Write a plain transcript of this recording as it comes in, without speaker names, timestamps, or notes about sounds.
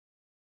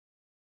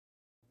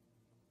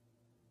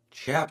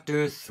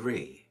Chapter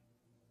 3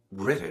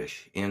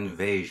 British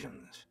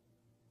Invasions.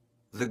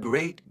 The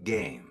Great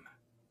Game.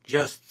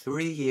 Just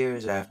 3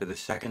 years after the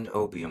Second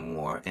Opium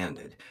War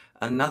ended,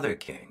 another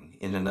king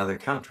in another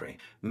country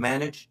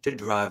managed to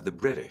drive the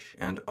British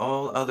and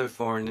all other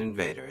foreign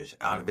invaders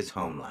out of his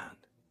homeland.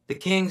 The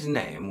king's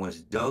name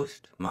was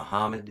Dost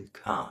Muhammad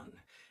Khan,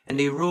 and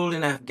he ruled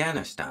in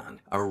Afghanistan,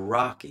 a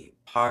rocky,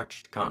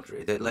 parched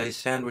country that lay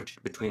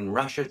sandwiched between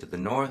Russia to the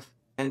north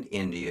and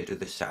India to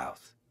the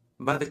south.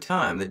 By the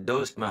time that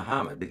Dost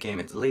Muhammad became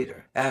its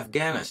leader,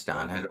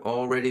 Afghanistan had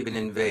already been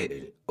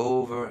invaded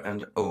over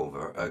and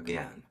over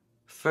again.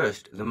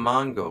 First, the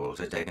Mongols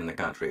had taken the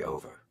country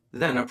over.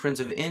 Then a prince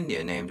of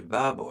India named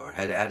Babur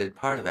had added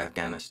part of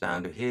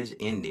Afghanistan to his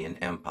Indian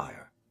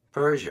empire.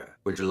 Persia,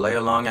 which lay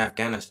along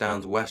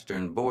Afghanistan's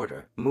western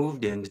border,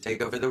 moved in to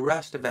take over the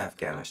rest of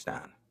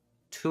Afghanistan.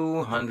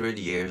 200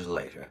 years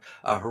later,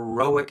 a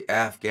heroic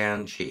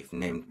Afghan chief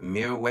named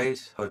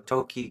Mirwais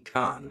Hotoki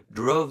Khan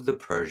drove the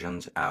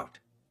Persians out.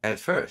 At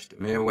first,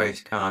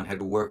 Mirwais Khan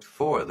had worked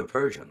for the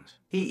Persians.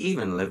 He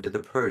even lived at the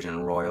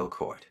Persian royal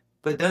court.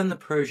 But then the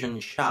Persian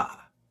Shah,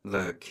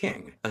 the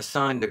king,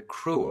 assigned a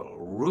cruel,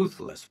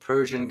 ruthless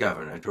Persian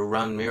governor to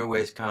run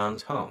Mirwais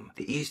Khan's home,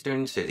 the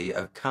eastern city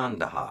of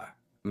Kandahar.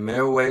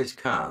 Mirwais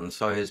Khan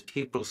saw his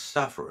people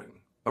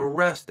suffering,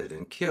 arrested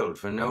and killed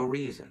for no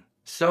reason.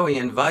 So he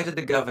invited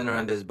the governor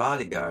and his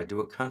bodyguard to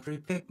a country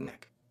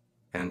picnic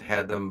and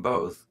had them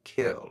both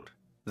killed.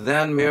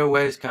 Then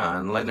Mirwais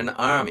Khan led an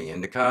army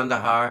into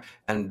Kandahar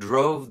and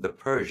drove the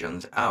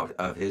Persians out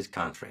of his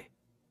country.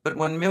 But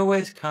when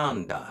Mirwais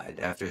Khan died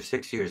after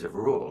 6 years of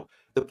rule,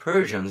 the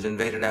Persians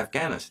invaded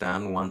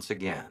Afghanistan once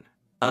again.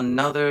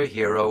 Another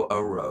hero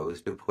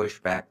arose to push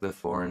back the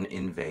foreign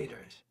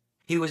invaders.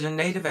 He was a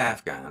native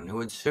Afghan who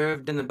had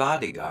served in the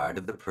bodyguard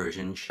of the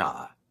Persian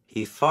Shah.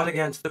 He fought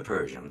against the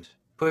Persians,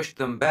 pushed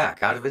them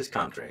back out of his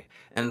country,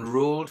 and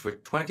ruled for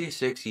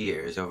 26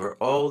 years over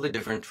all the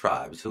different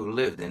tribes who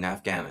lived in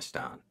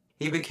Afghanistan.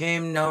 He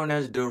became known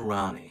as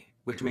Durrani,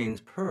 which means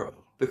pearl,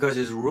 because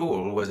his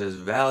rule was as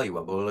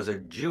valuable as a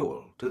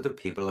jewel to the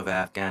people of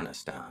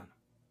Afghanistan.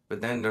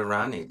 But then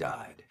Durrani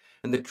died,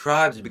 and the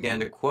tribes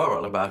began to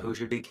quarrel about who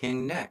should be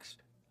king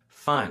next.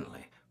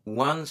 Finally,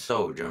 one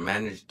soldier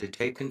managed to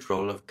take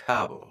control of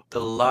Kabul,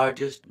 the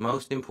largest,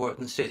 most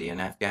important city in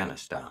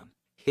Afghanistan.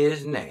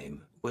 His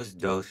name was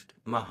Dost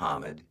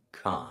Muhammad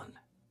Khan.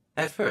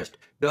 At first,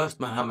 Dost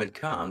Muhammad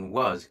Khan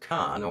was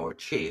Khan, or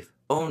chief,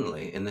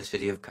 only in the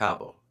city of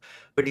Kabul,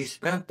 but he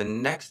spent the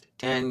next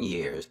 10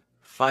 years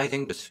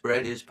fighting to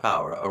spread his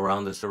power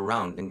around the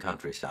surrounding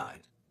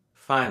countryside.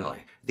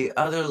 Finally, the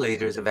other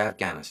leaders of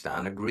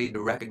Afghanistan agreed to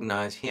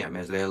recognize him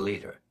as their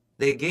leader.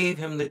 They gave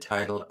him the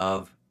title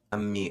of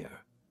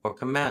Amir, or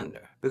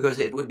commander, because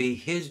it would be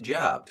his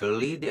job to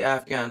lead the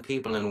Afghan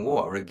people in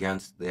war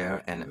against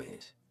their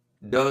enemies.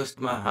 Dost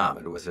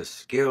Muhammad was a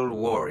skilled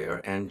warrior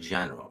and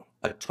general,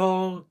 a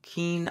tall,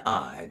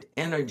 keen-eyed,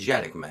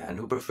 energetic man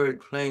who preferred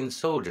plain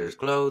soldiers'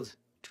 clothes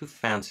to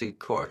fancy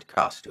court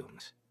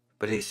costumes.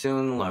 But he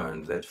soon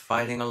learned that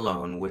fighting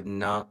alone would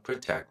not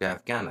protect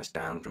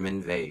Afghanistan from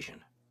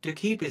invasion. To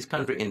keep his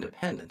country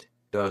independent,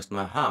 Dost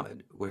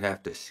Muhammad would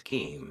have to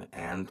scheme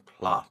and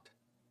plot.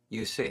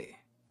 You see,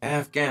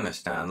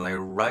 Afghanistan lay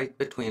right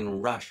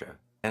between Russia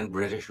and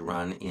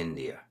British-run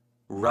India.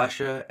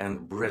 Russia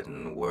and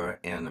Britain were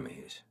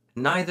enemies.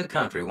 Neither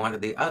country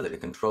wanted the other to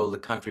control the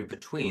country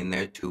between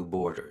their two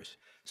borders.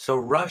 So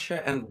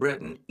Russia and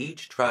Britain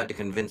each tried to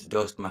convince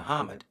Dost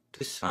Muhammad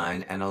to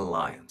sign an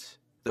alliance.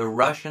 The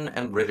Russian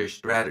and British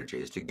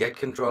strategies to get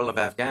control of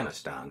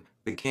Afghanistan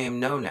became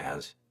known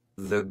as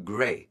the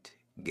Great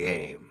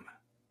Game.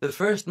 The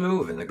first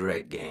move in the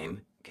Great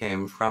Game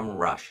came from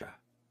Russia.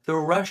 The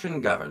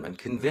Russian government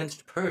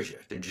convinced Persia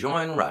to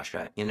join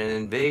Russia in an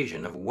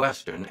invasion of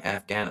western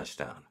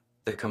Afghanistan.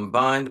 The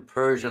combined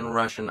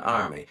Persian-Russian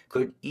army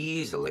could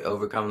easily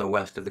overcome the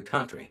west of the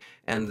country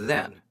and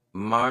then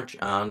march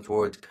on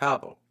towards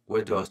Kabul,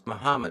 where Dost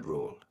Muhammad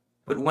ruled.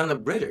 But when the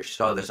British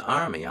saw this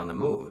army on the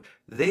move,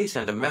 they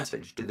sent a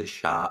message to the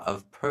Shah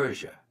of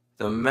Persia.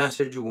 The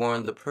message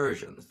warned the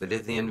Persians that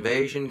if the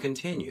invasion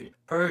continued,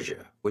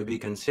 Persia would be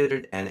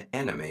considered an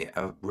enemy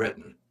of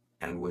Britain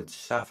and would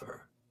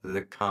suffer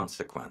the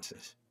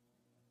consequences.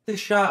 The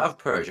Shah of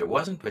Persia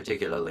wasn't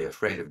particularly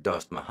afraid of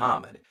Dost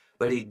Muhammad,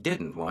 but he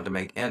didn't want to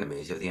make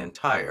enemies of the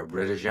entire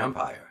British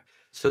Empire,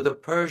 so the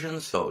Persian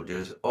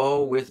soldiers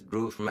all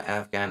withdrew from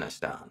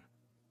Afghanistan.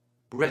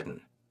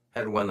 Britain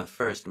had won the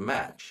first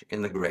match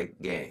in the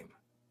Great Game.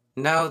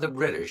 Now the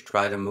British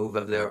tried a move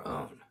of their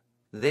own.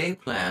 They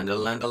planned to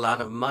lend a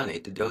lot of money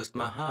to Dost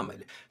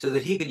Muhammad so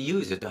that he could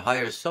use it to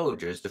hire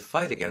soldiers to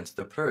fight against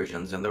the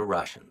Persians and the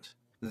Russians.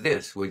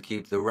 This would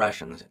keep the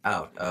Russians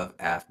out of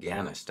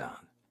Afghanistan.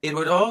 It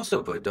would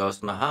also put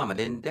Dost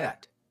Muhammad in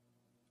debt.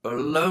 "A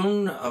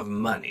loan of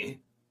money,"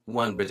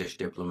 one British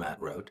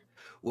diplomat wrote,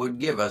 "would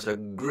give us a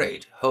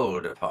great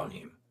hold upon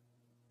him."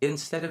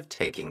 Instead of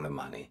taking the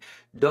money,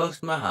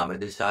 Dost Muhammad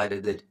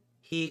decided that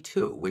he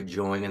too would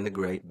join in the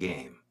Great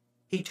Game.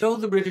 He told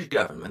the British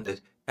government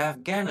that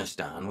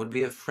Afghanistan would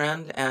be a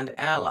friend and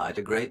ally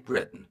to Great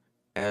Britain,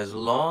 as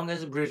long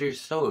as British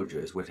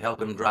soldiers would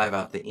help him drive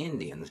out the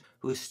Indians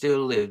who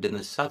still lived in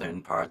the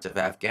southern parts of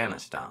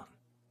Afghanistan.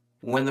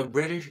 When the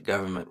British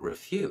government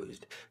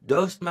refused,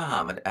 Dost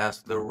Muhammad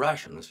asked the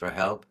Russians for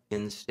help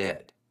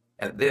instead.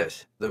 At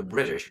this, the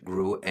British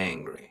grew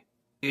angry.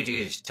 "It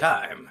is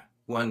time,"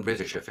 one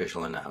British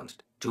official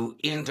announced, "to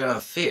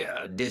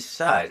interfere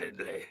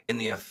decidedly in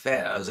the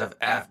affairs of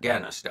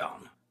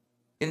Afghanistan."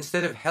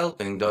 Instead of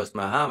helping Dost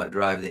Muhammad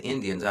drive the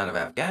Indians out of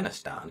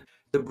Afghanistan,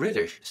 the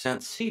British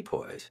sent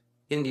sepoys,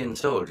 Indian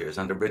soldiers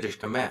under British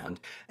command,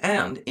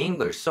 and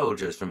English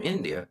soldiers from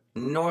India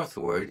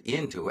northward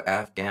into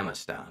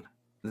Afghanistan.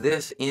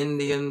 This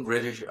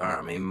Indian-British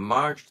army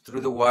marched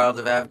through the wilds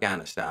of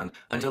Afghanistan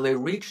until they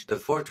reached the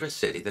fortress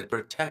city that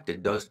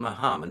protected Dost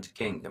Muhammad's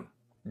kingdom.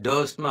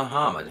 Dost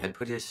Muhammad had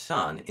put his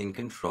son in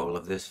control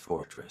of this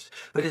fortress,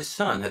 but his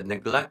son had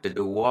neglected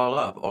to wall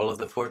up all of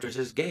the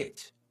fortress's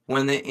gates.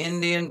 When the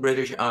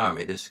Indian-British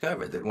army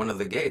discovered that one of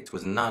the gates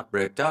was not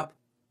bricked up,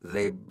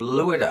 they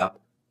blew it up,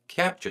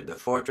 captured the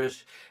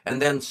fortress,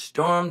 and then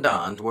stormed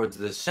on towards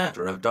the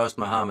center of Dost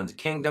Muhammad's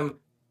kingdom,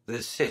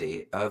 the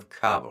city of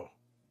Kabul.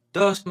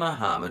 Dost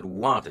Muhammad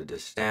wanted to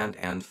stand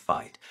and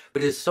fight,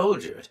 but his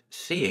soldiers,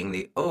 seeing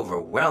the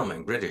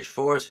overwhelming British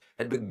force,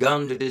 had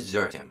begun to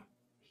desert him.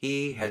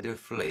 He had to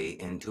flee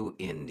into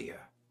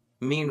India.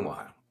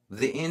 Meanwhile,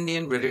 the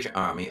Indian-British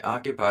army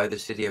occupied the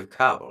city of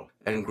Kabul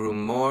and grew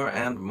more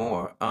and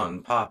more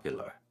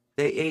unpopular.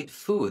 They ate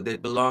food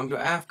that belonged to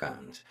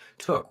Afghans,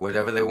 took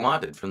whatever they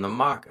wanted from the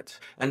markets,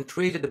 and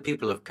treated the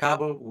people of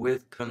Kabul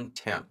with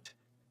contempt.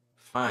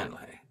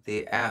 Finally,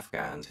 the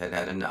Afghans had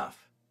had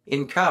enough.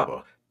 In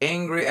Kabul,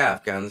 angry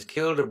Afghans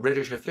killed a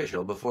British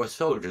official before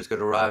soldiers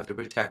could arrive to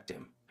protect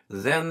him.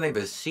 Then they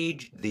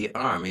besieged the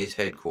army's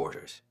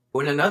headquarters.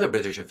 When another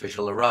British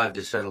official arrived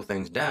to settle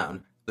things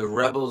down, the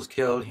rebels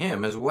killed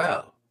him as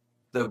well.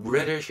 The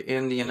British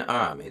Indian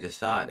Army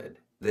decided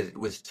that it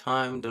was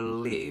time to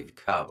leave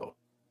Kabul.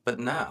 But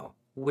now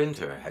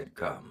winter had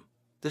come.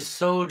 The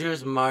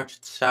soldiers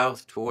marched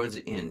south towards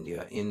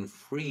India in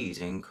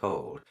freezing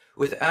cold,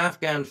 with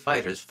Afghan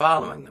fighters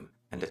following them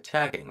and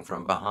attacking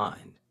from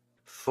behind.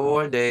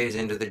 4 days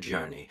into the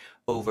journey,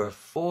 over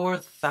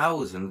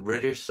 4,000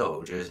 British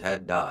soldiers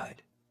had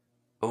died.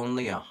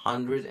 Only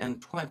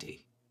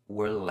 120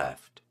 were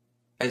left.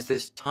 As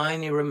this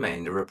tiny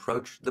remainder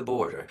approached the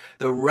border,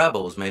 the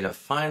rebels made a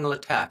final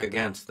attack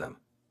against them.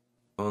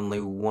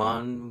 Only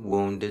one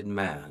wounded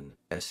man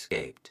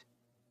escaped.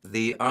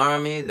 The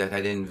army that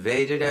had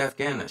invaded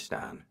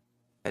Afghanistan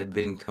had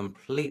been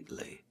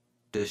completely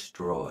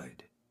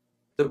destroyed.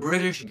 The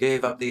British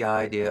gave up the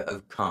idea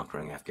of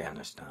conquering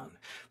Afghanistan,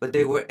 but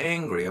they were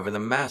angry over the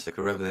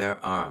massacre of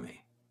their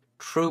army.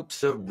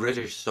 Troops of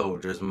British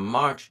soldiers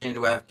marched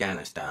into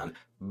Afghanistan,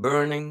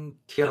 burning,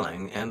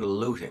 killing, and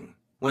looting.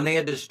 When they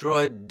had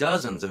destroyed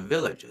dozens of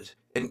villages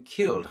and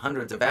killed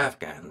hundreds of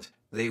Afghans,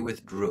 they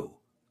withdrew.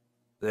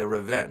 Their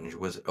revenge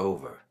was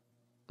over.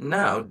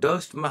 Now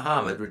Dost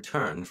Muhammad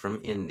returned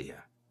from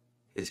India.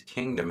 His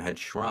kingdom had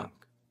shrunk.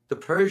 The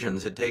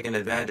Persians had taken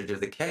advantage of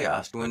the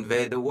chaos to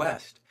invade the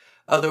West.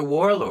 Other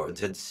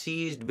warlords had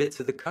seized bits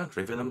of the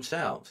country for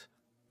themselves.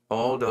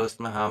 All Dost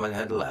Muhammad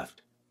had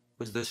left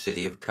was the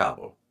city of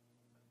Kabul.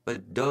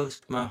 But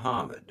Dost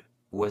Muhammad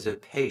was a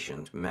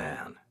patient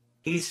man.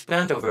 He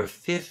spent over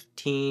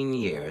 15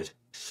 years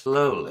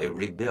slowly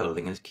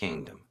rebuilding his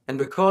kingdom. And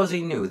because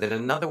he knew that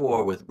another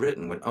war with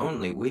Britain would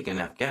only weaken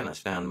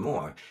Afghanistan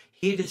more,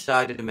 he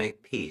decided to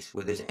make peace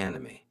with his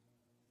enemy.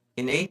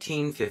 In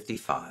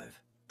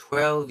 1855,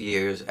 12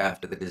 years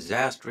after the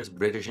disastrous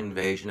British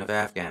invasion of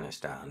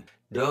Afghanistan,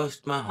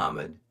 Dost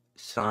Muhammad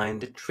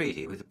signed a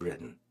treaty with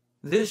Britain.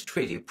 This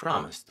treaty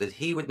promised that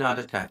he would not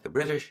attack the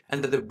British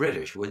and that the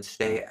British would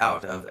stay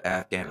out of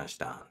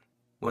Afghanistan.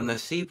 When the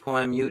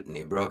Sepoy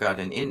Mutiny broke out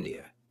in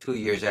India, 2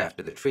 years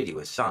after the treaty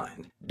was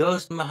signed,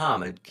 Dost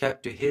Muhammad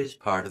kept to his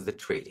part of the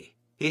treaty.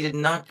 He did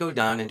not go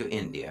down into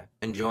India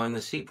and join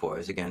the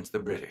sepoys against the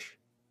British.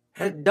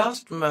 Had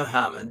Dost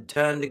Muhammad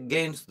turned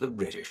against the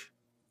British,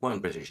 one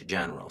British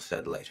general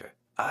said later,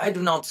 I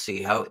do not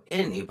see how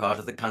any part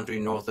of the country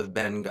north of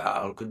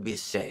Bengal could be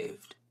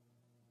saved.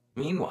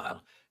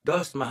 Meanwhile,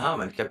 Dost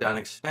Muhammad kept on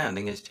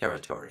expanding his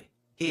territory.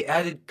 He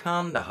added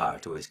Kandahar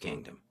to his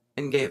kingdom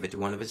and gave it to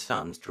one of his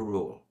sons to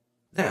rule.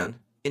 Then,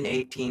 in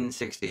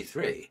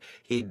 1863,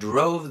 he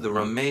drove the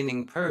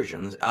remaining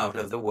Persians out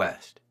of the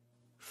West.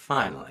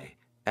 Finally,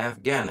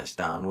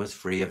 Afghanistan was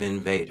free of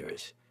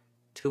invaders.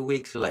 2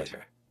 weeks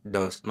later,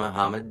 Dost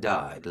Muhammad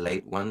died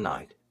late one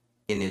night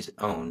in his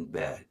own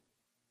bed.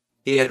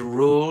 He had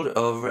ruled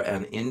over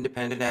an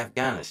independent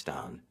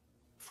Afghanistan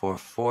for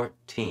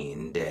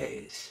 14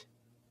 days.